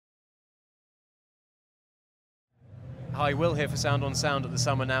Hi, Will here for Sound on Sound at the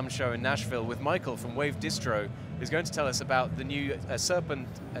Summer NAMM show in Nashville with Michael from Wave Distro, who's going to tell us about the new Serpent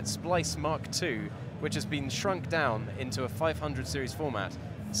Splice MKII, which has been shrunk down into a 500 series format.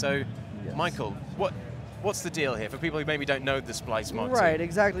 So, yes. Michael, what's the deal here for people who maybe don't know the Splice MKII? Right,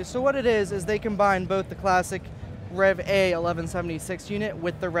 exactly. So what it is they combine both the classic Rev A 1176 unit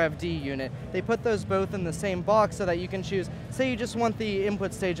with the Rev D unit. They put those both in the same box so that you can choose, say you just want the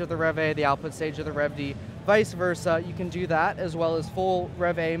input stage of the Rev A, the output stage of the Rev D, vice versa. You can do that as well as full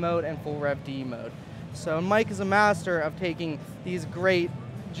Rev A mode and full Rev D mode. So Mike is a master of taking these great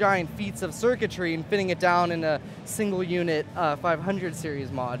giant feats of circuitry and fitting it down into single unit 500 series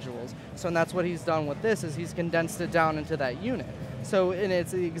modules. So and that's what he's done with this, is he's condensed it down into that unit. So and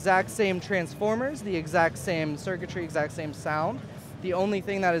it's the exact same transformers, the exact same circuitry, exact same sound. The only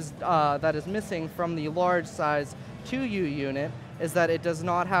thing that is missing from the large size 2U unit is that it does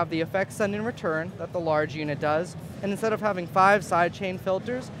not have the effect send and return that the large unit does. And instead of having 5 sidechain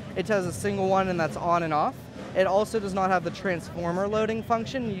filters, it has a single one and that's on and off. It also does not have the transformer loading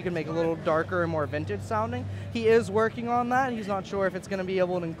function. You can make it a little darker and more vintage sounding. He is working on that. He's not sure if it's going to be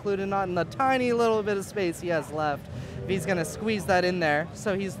able to include it or not in the tiny little bit of space he has left. He's going to squeeze that in there.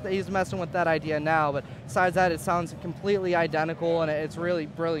 So he's messing with that idea now. But besides that, it sounds completely identical, and it's really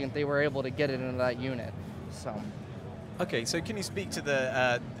brilliant they were able to get it into that unit. So. Okay, so can you speak to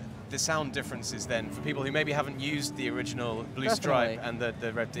the sound differences then for people who maybe haven't used the original Blue Stripe and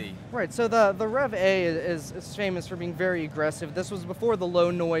the Rev D? Right, so the Rev A is famous for being very aggressive. This was before the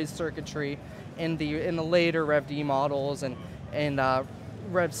low noise circuitry in the later Rev D models and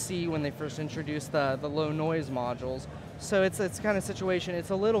Rev C when they first introduced the low noise modules. So it's kind of situation.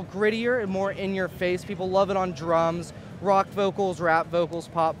 It's a little grittier and more in your face. People love it on drums, rock vocals, rap vocals,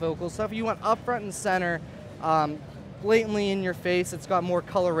 pop vocals, stuff you want up front and center. Blatantly in your face. It's got more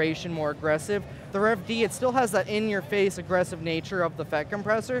coloration, more aggressive. The Rev D, it still has that in your face aggressive nature of the FET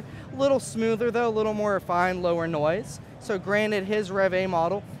compressor. A little smoother though, a little more refined, lower noise. So granted, his Rev A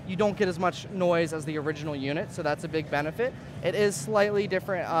model, you don't get as much noise as the original unit, so that's a big benefit. It is slightly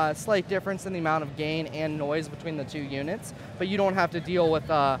different, slight difference in the amount of gain and noise between the two units, but you don't have to deal with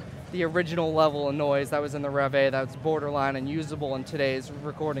the original level of noise that was in the Rev A that was borderline unusable in today's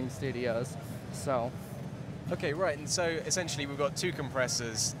recording studios. So. Okay, right, and so essentially we've got 2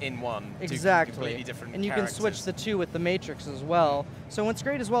 compressors in one. Exactly. 2 completely different and you characters. can switch the 2 with the matrix as well. So what's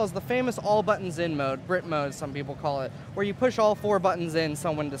great as well is the famous all buttons in mode, Brit mode some people call it, where you push all 4 buttons in,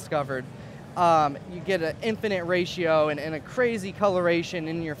 someone discovered. You get an infinite ratio and a crazy coloration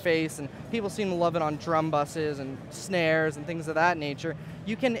in your face, and people seem to love it on drum buses and snares and things of that nature.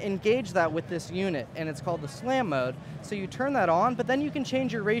 You can engage that with this unit, and it's called the slam mode. So you turn that on, but then you can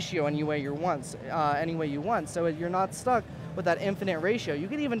change your ratio any way you want, so you're not stuck with that infinite ratio. You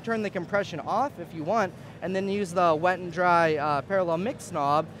can even turn the compression off if you want, and then use the wet and dry parallel mix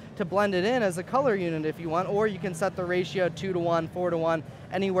knob to blend it in as a color unit if you want, or you can set the ratio 2:1, 4:1,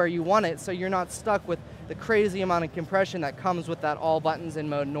 anywhere you want it, so you're not stuck with the crazy amount of compression that comes with that all buttons in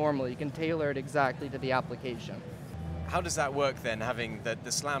mode normally. You can tailor it exactly to the application. How does that work then, having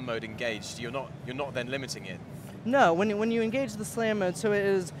the slam mode engaged? You're not then limiting it? No, when you engage the slam mode, so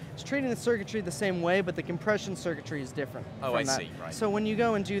it's treating the circuitry the same way, but the compression circuitry is different. Oh, I see, right. So when you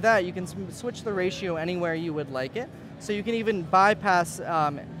go and do that, you can switch the ratio anywhere you would like it. So you can even bypass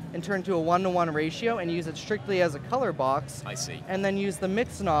and turn to a 1:1 ratio and use it strictly as a color box. I see. And then use the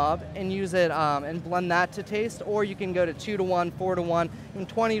mix knob and use it and blend that to taste, or you can go to 2:1, 4:1, and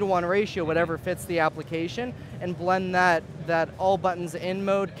 20:1 ratio, whatever fits the application, and blend that all buttons in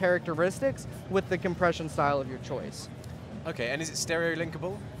mode characteristics with the compression style of your choice. Okay, and is it stereo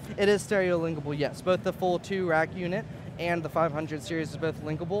linkable? It is stereo linkable, yes. Both the full 2 rack unit and the 500 series is both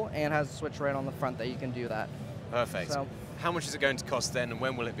linkable and has a switch right on the front that you can do that. Perfect. So, how much is it going to cost then, and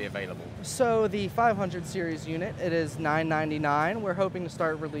when will it be available? So the 500 series unit, it is $999. We're hoping to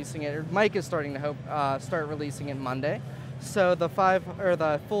start releasing it, or Mike is starting to start releasing it Monday. So the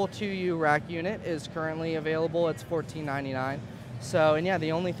full 2U rack unit is currently available. It's $1499. So, and yeah,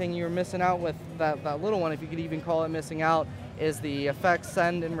 the only thing you're missing out with that little one, if you could even call it missing out, is the effect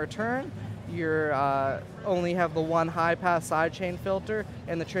send and return. You only have the 1 high-pass sidechain filter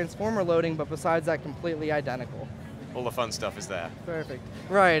and the transformer loading, but besides that, completely identical. All the fun stuff is there. Perfect.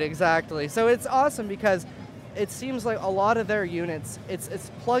 Right, exactly. So it's awesome because it seems like a lot of their units,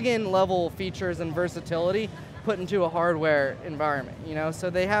 it's plug-in level features and versatility put into a hardware environment, you know? So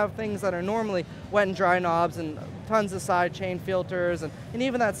they have things that are normally wet and dry knobs and tons of sidechain filters and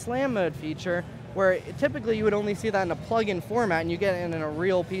even that slam mode feature, where typically you would only see that in a plug-in format, and you get it in a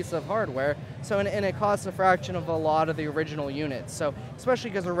real piece of hardware. So and it costs a fraction of a lot of the original units. So especially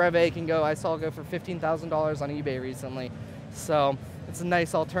because a Rev A can go, I saw it go for $15,000 on eBay recently. So it's a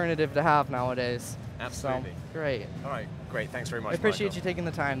nice alternative to have nowadays. Absolutely. So, great. All right, great. Thanks very much, I appreciate Michael. you taking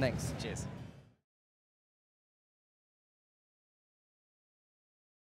the time. Thanks. Cheers.